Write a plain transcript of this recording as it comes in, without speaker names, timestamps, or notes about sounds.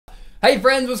Hey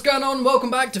friends, what's going on? Welcome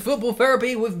back to Football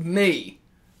Therapy with me,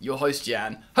 your host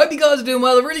Jan. Hope you guys are doing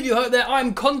well. I really do hope that.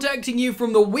 I'm contacting you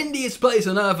from the windiest place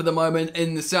on earth at the moment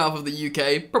in the south of the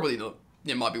UK. Probably not.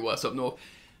 It might be worse up north.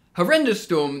 Horrendous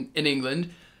storm in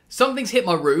England. Something's hit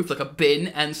my roof like a bin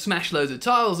and smashed loads of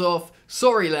tiles off.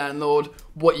 Sorry landlord,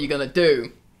 what are you gonna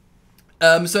do?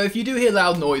 So if you do hear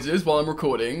loud noises while I'm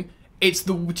recording, it's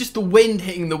just the wind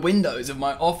hitting the windows of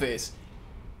my office.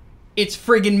 It's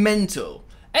friggin' mental.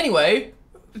 Anyway,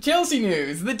 Chelsea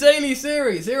news, the daily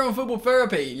series here on Football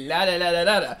Therapy.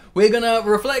 We're gonna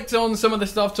reflect on some of the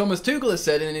stuff Thomas Tuchel has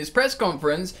said in his press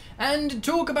conference and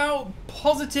talk about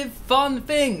positive, fun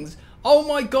things. Oh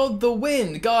my god, the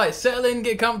wind. Guys, settle in,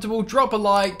 get comfortable, drop a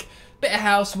like, bit of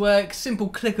housework, simple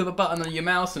click of a button on your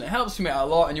mouse, and it helps me out a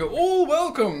lot, and you're all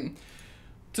welcome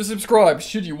to subscribe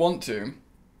should you want to.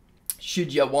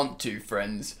 Should you want to,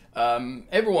 friends.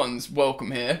 Everyone's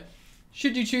welcome here.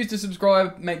 Should you choose to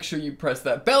subscribe, make sure you press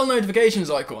that bell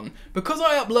notifications icon. Because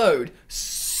I upload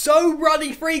so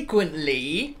bloody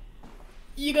frequently,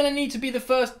 you're going to need to be the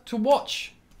first to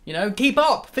watch. You know, keep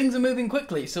up. Things are moving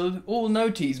quickly, so all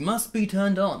noties must be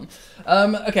turned on.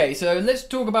 Okay, so let's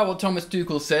talk about what Thomas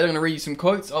Tuchel said. I'm going to read you some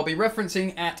quotes. I'll be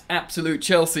referencing at Absolute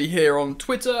Chelsea here on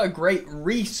Twitter, a great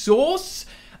resource.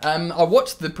 I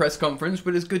watched the press conference,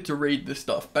 but it's good to read the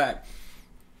stuff back.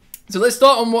 So let's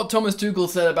start on what Thomas Tuchel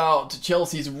said about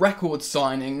Chelsea's record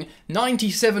signing,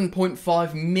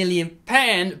 £97.5 million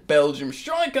Belgium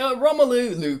striker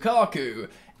Romelu Lukaku.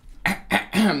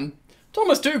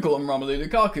 Thomas Tuchel and Romelu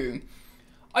Lukaku.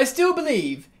 I still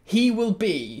believe he will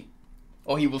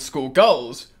score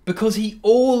goals, because he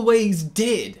always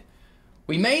did.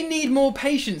 We may need more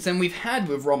patience than we've had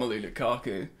with Romelu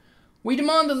Lukaku. We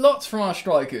demand a lot from our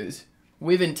strikers,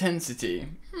 with intensity.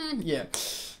 Yeah.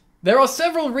 There are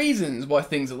several reasons why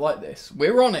things are like this.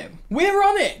 We're on it. We're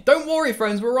on it! Don't worry,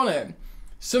 friends, we're on it.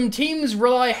 Some teams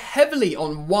rely heavily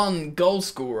on one goal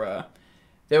scorer.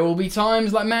 There will be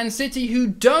times like Man City who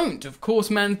don't. Of course,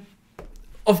 Man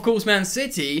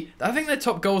City, I think their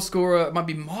top goal scorer might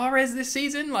be Mahrez this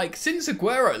season. Like, since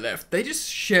Aguero left, they just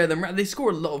share them. They score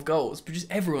a lot of goals, but just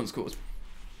everyone scores.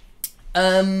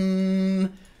 Yeah,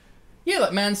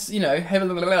 like Man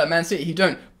City who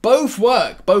don't. Both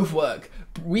work.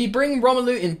 We bring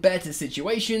Romelu in better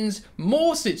situations,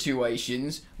 more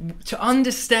situations, to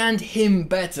understand him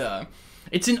better.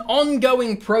 It's an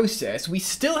ongoing process. We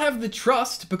still have the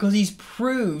trust because he's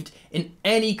proved in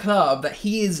any club that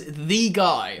he is the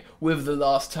guy with the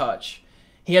last touch.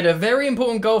 He had a very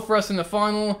important goal for us in the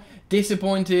final.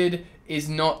 Disappointed is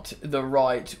not the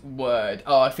right word.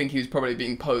 Oh, I think he was probably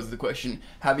being posed the question,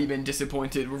 have you been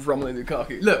disappointed with Romelu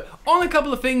Lukaku? Look, on a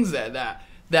couple of things there that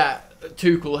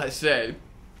Tuchel has said.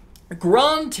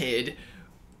 Granted,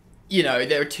 you know,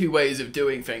 there are two ways of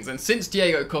doing things, and since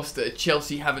Diego Costa,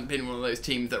 Chelsea haven't been one of those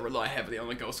teams that rely heavily on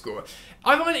the goal scorer.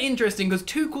 I find it interesting because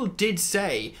Tuchel did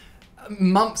say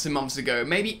months and months ago,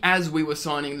 maybe as we were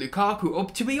signing Lukaku,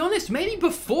 or to be honest, maybe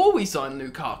before we signed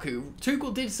Lukaku,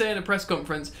 Tuchel did say in a press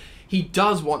conference he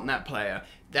does want that player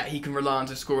that he can rely on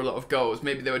to score a lot of goals.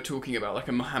 Maybe they were talking about like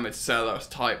a Mohamed Salah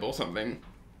type or something.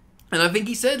 And I think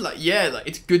he said, like, yeah, like,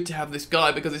 it's good to have this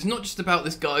guy because it's not just about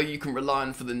this guy you can rely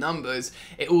on for the numbers.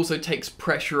 It also takes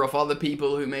pressure off other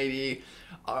people who maybe,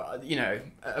 you know,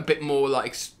 a bit more,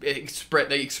 like,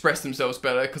 they express themselves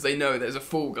better because they know there's a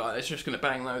full guy that's just going to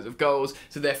bang loads of goals.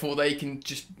 So therefore they can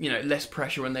just, you know, less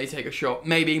pressure when they take a shot.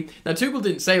 Maybe. Now, Tuchel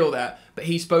didn't say all that, but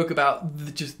he spoke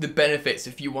about just the benefits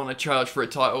if you want to charge for a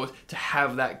title to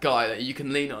have that guy that you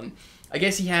can lean on. I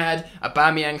guess he had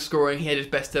Aubameyang scoring. He had his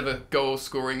best ever goal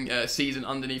scoring season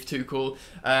underneath Tuchel.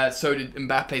 So did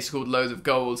Mbappe, scored loads of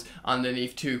goals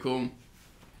underneath Tuchel.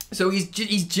 So he's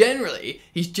generally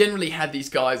had these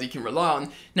guys he can rely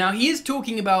on. Now he is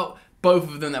talking about both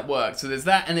of them that work. So there's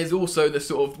that, and there's also the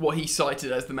sort of what he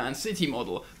cited as the Man City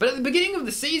model. But at the beginning of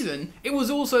the season, it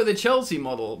was also the Chelsea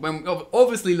model. When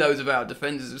obviously loads of our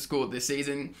defenders have scored this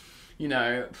season. You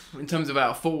know, in terms of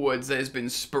our forwards, there's been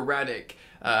sporadic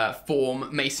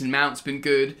form. Mason Mount's been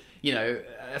good. You know,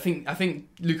 I think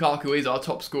Lukaku is our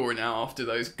top scorer now after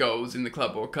those goals in the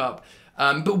Club World Cup.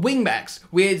 But wing-backs,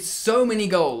 we had so many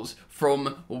goals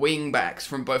from wing-backs,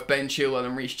 from both Ben Chilwell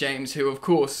and Reece James, who, of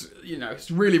course, you know,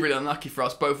 it's really, really unlucky for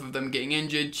us, both of them getting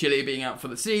injured, Chile being out for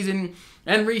the season,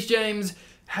 and Reece James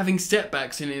having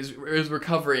setbacks in his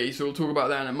recovery, so we'll talk about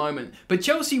that in a moment. But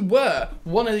Chelsea were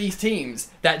one of these teams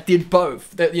that did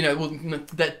both, that, you know,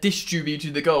 that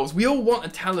distributed the goals. We all want a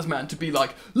talisman to be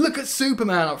like, look at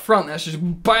Superman up front, that's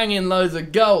just banging loads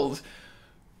of goals.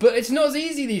 But it's not as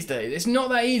easy these days. It's not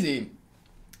that easy.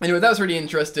 Anyway, that was really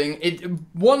interesting.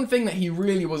 One thing that he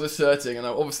really was asserting, and I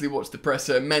obviously watched the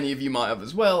presser, many of you might have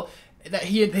as well, that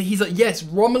he's like, yes,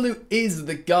 Romelu is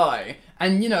the guy.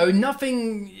 And, you know,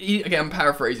 nothing, again, I'm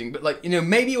paraphrasing, but like, you know,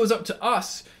 maybe it was up to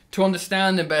us to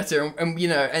understand him better, and you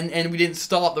know, and we didn't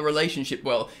start the relationship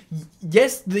well.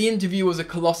 Yes, the interview was a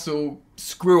colossal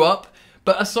screw up,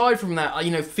 but aside from that,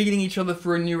 you know, feeding each other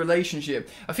for a new relationship,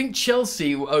 I think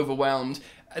Chelsea were overwhelmed.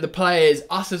 The players,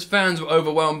 us as fans, were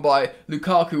overwhelmed by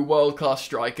Lukaku, world-class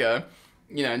striker,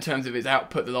 you know, in terms of his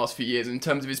output the last few years, in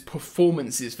terms of his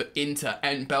performances for Inter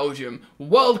and Belgium.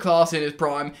 World-class in his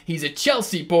prime. He's a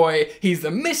Chelsea boy. He's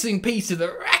the missing piece of the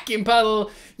wrecking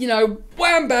paddle. You know,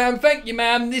 wham bam, thank you,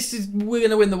 man. We're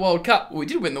going to win the World Cup. We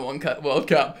did win the World Cup.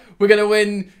 We're going to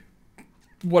win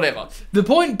whatever. The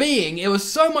point being, it was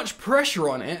so much pressure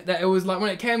on it that it was like,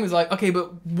 when it came, it was like, okay,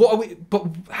 but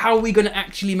how are we going to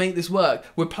actually make this work?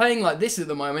 We're playing like this at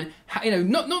the moment. You know,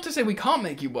 not to say we can't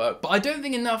make you work, but I don't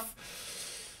think enough,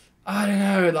 I don't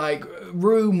know, like,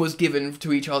 room was given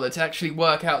to each other to actually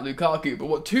work out Lukaku. But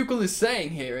what Tuchel is saying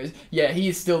here is, yeah, he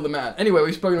is still the man. Anyway,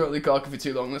 we've spoken about Lukaku for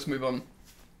too long. Let's move on.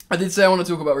 I did say I want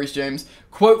to talk about Reece James.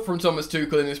 Quote from Thomas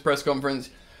Tuchel in his press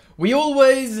conference: "We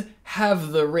always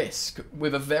have the risk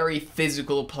with a very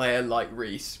physical player like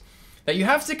Reece that you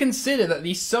have to consider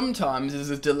that sometimes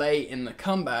there's a delay in the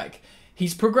comeback.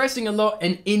 He's progressing a lot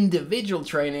in individual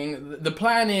training. The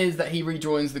plan is that he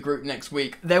rejoins the group next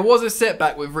week." There was a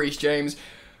setback with Reece James.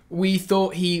 We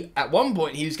thought at one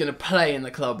point he was going to play in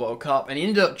the Club World Cup, and he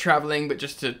ended up travelling, but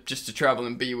just to travel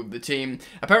and be with the team.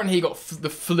 Apparently he got the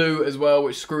flu as well,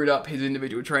 which screwed up his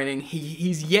individual training.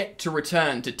 He's yet to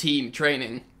return to team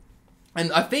training.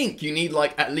 And I think you need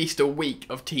like at least a week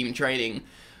of team training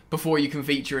before you can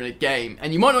feature in a game.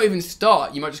 And you might not even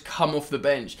start, you might just come off the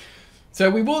bench. So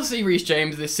we will see Reece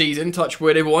James this season, touch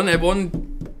wood, everyone,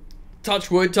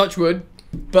 touch wood.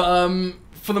 But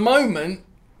for the moment,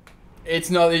 it's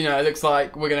not, you know, it looks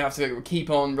like we're going to have to keep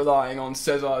on relying on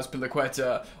Cesar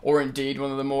Azpilicueta, or indeed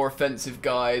one of the more offensive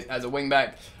guys as a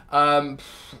wingback. And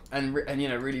you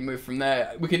know, really move from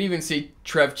there. We could even see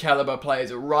Trev Chalobah play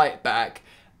as a right back,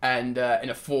 and in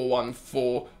a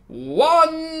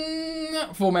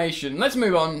 4-1-4-1 formation. Let's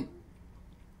move on.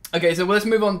 Okay, so let's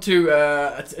move on to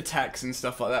attacks and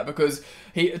stuff like that, because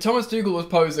Thomas Tuchel was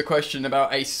posed a question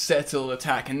about a settled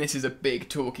attack, and this is a big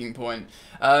talking point.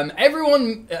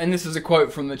 Everyone, and this is a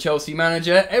quote from the Chelsea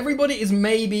manager, everybody is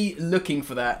maybe looking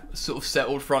for that sort of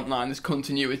settled front line, this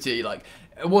continuity. Like,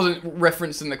 it wasn't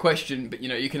referenced in the question, but you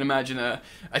know, you can imagine a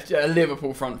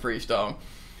Liverpool front three style.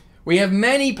 "We have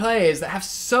many players that have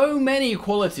so many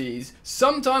qualities,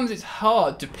 sometimes it's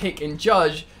hard to pick and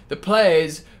judge the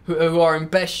players who are in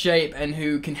best shape and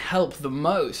who can help the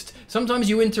most. Sometimes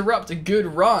you interrupt a good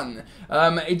run.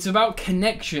 It's about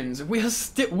connections. We're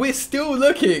still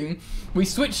looking. We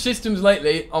switched systems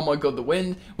lately. Oh my god, the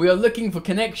wind. We are looking for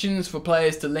connections for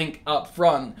players to link up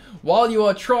front. While you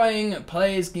are trying,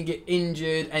 players can get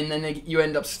injured and then you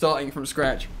end up starting from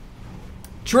scratch."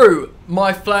 True,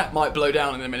 my flat might blow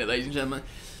down in a minute, ladies and gentlemen.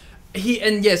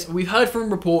 And yes, we've heard from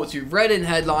reports, we've read in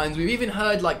headlines, we've even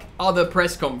heard like other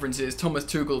press conferences, Thomas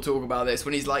Tuchel talk about this,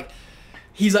 when he's like,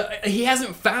 he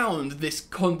hasn't found this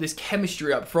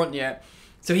chemistry up front yet,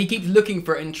 so he keeps looking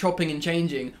for it and chopping and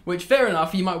changing, which fair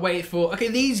enough, you might wait for, okay,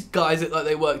 these guys look like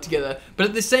they work together, but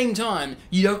at the same time,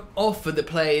 you don't offer the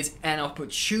players an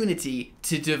opportunity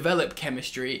to develop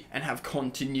chemistry and have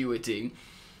continuity.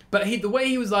 But the way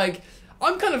he was like,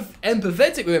 I'm kind of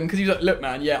empathetic with him, because he was like, look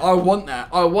man, yeah, I want that.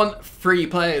 I want three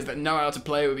players that know how to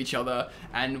play with each other,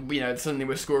 and you know, suddenly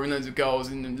we're scoring loads of goals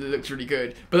and it looks really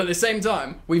good. But at the same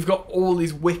time, we've got all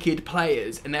these wicked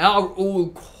players, and they are all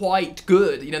quite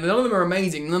good. You know, none of them are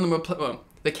amazing, none of them are, well,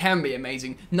 they can be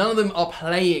amazing. None of them are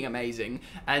playing amazing,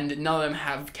 and none of them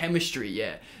have chemistry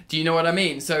yet. Do you know what I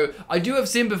mean? So I do have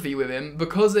sympathy with him,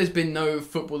 because there's been no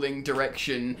footballing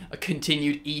direction, a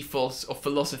continued ethos or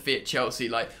philosophy at Chelsea.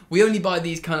 Like, we only buy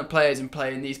these kind of players and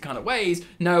play in these kind of ways.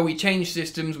 No, we change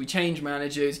systems, we change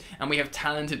managers, and we have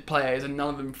talented players, and none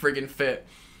of them friggin' fit.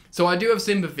 So I do have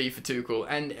sympathy for Tuchel,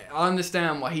 and I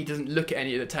understand why he doesn't look at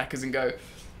any of the attackers and go,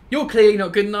 you're clearly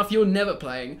not good enough, you're never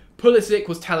playing. Pulisic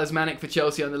was talismanic for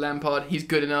Chelsea under Lampard, he's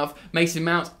good enough. Mason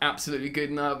Mount's absolutely good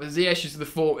enough. Ziyech is the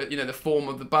form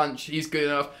of the bunch, he's good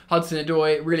enough.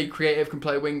 Hudson-Odoi, really creative, can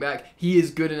play wing-back, he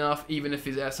is good enough, even if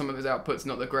some of his output's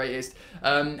not the greatest.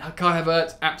 Kai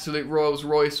Havertz, absolute Rolls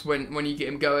Royce when you get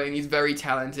him going, he's very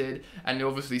talented, and he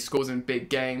obviously scores in big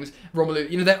games. Romelu,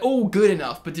 you know, they're all good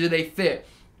enough, but do they fit?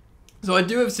 So I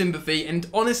do have sympathy, and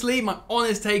honestly, my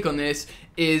honest take on this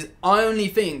is I only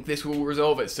think this will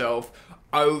resolve itself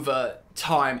over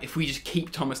time if we just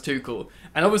keep Thomas Tuchel.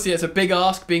 And obviously it's a big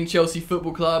ask being Chelsea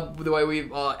Football Club with the way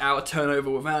we are, our turnover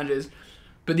with managers.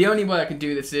 But the only way I can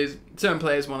do this is certain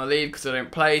players want to leave because they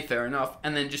don't play, fair enough,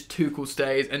 and then just Tuchel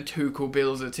stays and Tuchel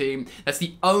builds a team. That's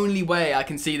the only way I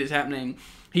can see this happening.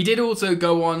 He did also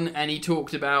go on and he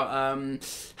talked about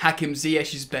Hakim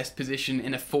Ziyech's best position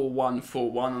in a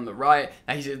 4-1-4-1 on the right.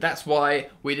 And he said that's why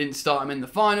we didn't start him in the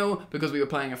final, because we were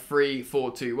playing a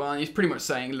 3-4-2-1. He's pretty much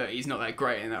saying, look, he's not that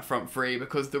great in that front three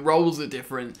because the roles are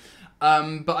different.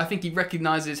 But I think he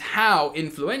recognises how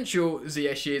influential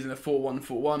Ziyech is in a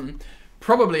 4-1-4-1.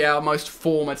 Probably our most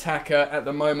form attacker at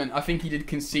the moment. I think he did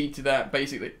concede to that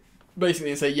basically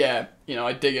and say, yeah, you know,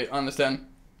 I dig it, I understand.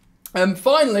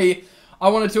 Finally, I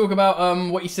want to talk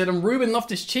about what he said on Ruben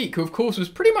Loftus-Cheek, who of course was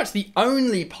pretty much the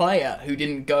only player who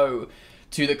didn't go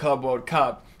to the Club World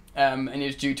Cup, and it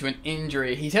was due to an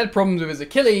injury. He's had problems with his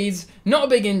Achilles, not a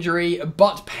big injury,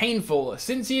 but painful.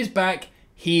 Since he is back,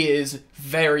 he is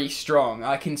very strong.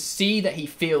 I can see that he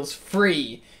feels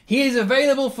free. He is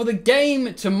available for the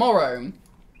game tomorrow.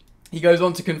 He goes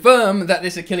on to confirm that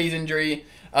this Achilles injury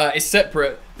is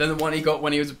separate than the one he got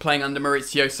when he was playing under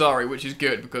Maurizio Sarri, which is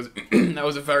good because that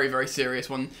was a very, very serious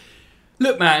one.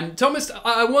 Look, man,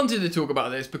 I wanted to talk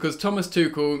about this because Thomas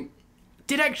Tuchel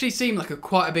did actually seem like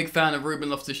quite a big fan of Ruben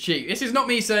Loftus-Cheek. This is not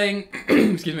me saying,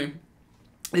 excuse me,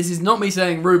 this is not me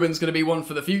saying Ruben's going to be one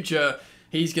for the future.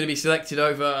 He's going to be selected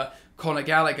over Conor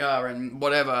Gallagher and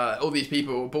whatever, all these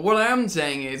people. But what I am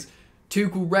saying is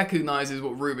Tuchel recognises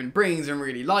what Ruben brings and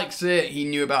really likes it. He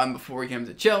knew about him before he came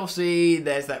to Chelsea.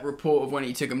 There's that report of when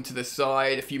he took him to the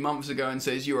side a few months ago and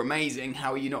says, you're amazing,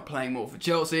 how are you not playing more for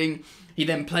Chelsea? He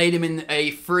then played him in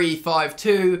a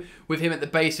 3-5-2 with him at the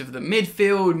base of the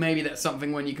midfield. Maybe that's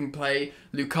something when you can play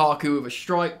Lukaku with a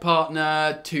strike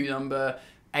partner, 2 number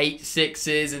 8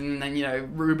 6s, and then, you know,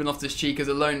 Ruben Loftus-Cheek as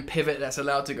a lone pivot that's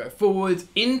allowed to go forwards.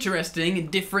 Interesting,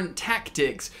 different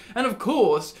tactics. And of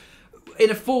course, in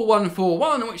a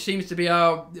 4-1-4-1, which seems to be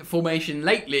our formation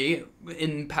lately,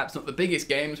 in perhaps not the biggest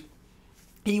games,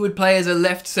 he would play as a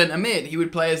left centre mid. He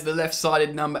would play as the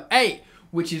left-sided number 8,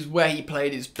 which is where he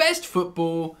played his best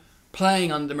football,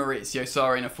 playing under Maurizio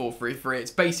Sarri in a 4-3-3.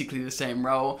 It's basically the same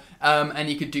role, and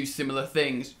he could do similar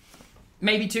things.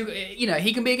 Maybe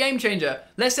he can be a game changer.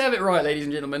 Let's have it right, ladies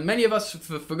and gentlemen. Many of us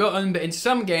have forgotten, but in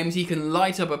some games he can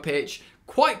light up a pitch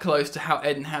quite close to how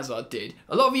Eden Hazard did.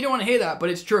 A lot of you don't want to hear that, but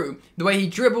it's true. The way he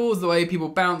dribbles, the way people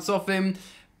bounce off him.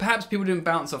 Perhaps people didn't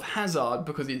bounce off Hazard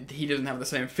because he doesn't have the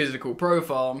same physical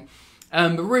profile.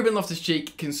 But Ruben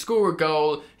Loftus-Cheek can score a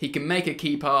goal, he can make a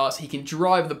key pass, he can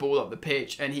drive the ball up the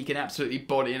pitch, and he can absolutely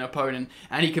body an opponent.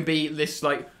 And he can be this,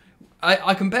 like,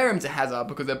 I compare him to Hazard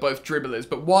because they're both dribblers,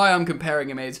 but why I'm comparing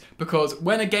him is because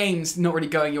when a game's not really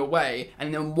going your way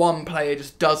and then one player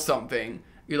just does something,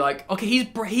 you're like, okay,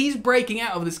 he's breaking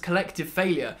out of this collective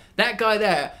failure. That guy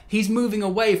there, he's moving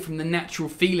away from the natural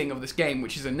feeling of this game,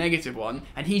 which is a negative one,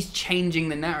 and he's changing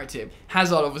the narrative.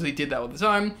 Hazard obviously did that all the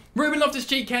time. Ruben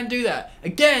Loftus-Cheek can do that.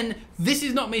 Again, this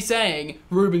is not me saying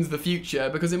Ruben's the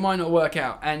future, because it might not work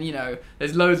out, and, you know,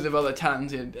 there's loads of other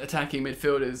talented attacking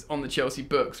midfielders on the Chelsea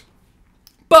books.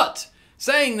 But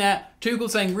saying that,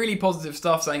 Tuchel's saying really positive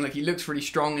stuff, saying like he looks really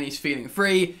strong and he's feeling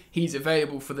free, he's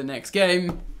available for the next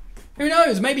game. Who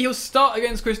knows, maybe he'll start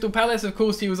against Crystal Palace. Of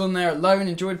course, he was on there alone,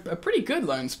 enjoyed a pretty good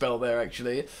loan spell there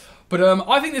actually. But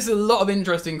I think there's a lot of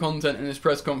interesting content in this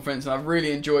press conference, and I've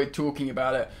really enjoyed talking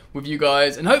about it with you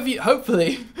guys. And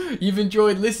hopefully you've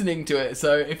enjoyed listening to it.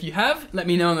 So if you have, let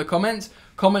me know in the comments.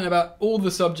 Comment about all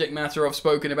the subject matter I've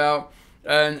spoken about.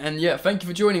 And yeah, thank you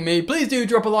for joining me. Please do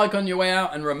drop a like on your way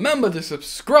out, and remember to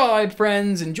subscribe,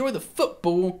 friends. Enjoy the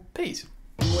football. Peace.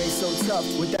 You ain't so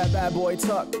tough with that bad boy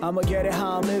talk. I'ma get it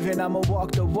how I'm living, I'ma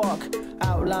walk the walk.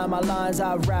 Outline my lines,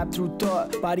 I rap through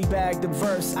thought. Body bag the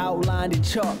verse, outlined in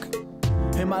chalk.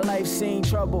 In my life seen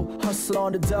trouble, hustle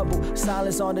on the double.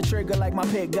 Silence on the trigger like my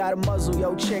pick got a muzzle.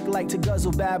 Yo, chick like to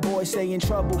guzzle, bad boy stay in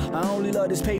trouble. I only love this paper.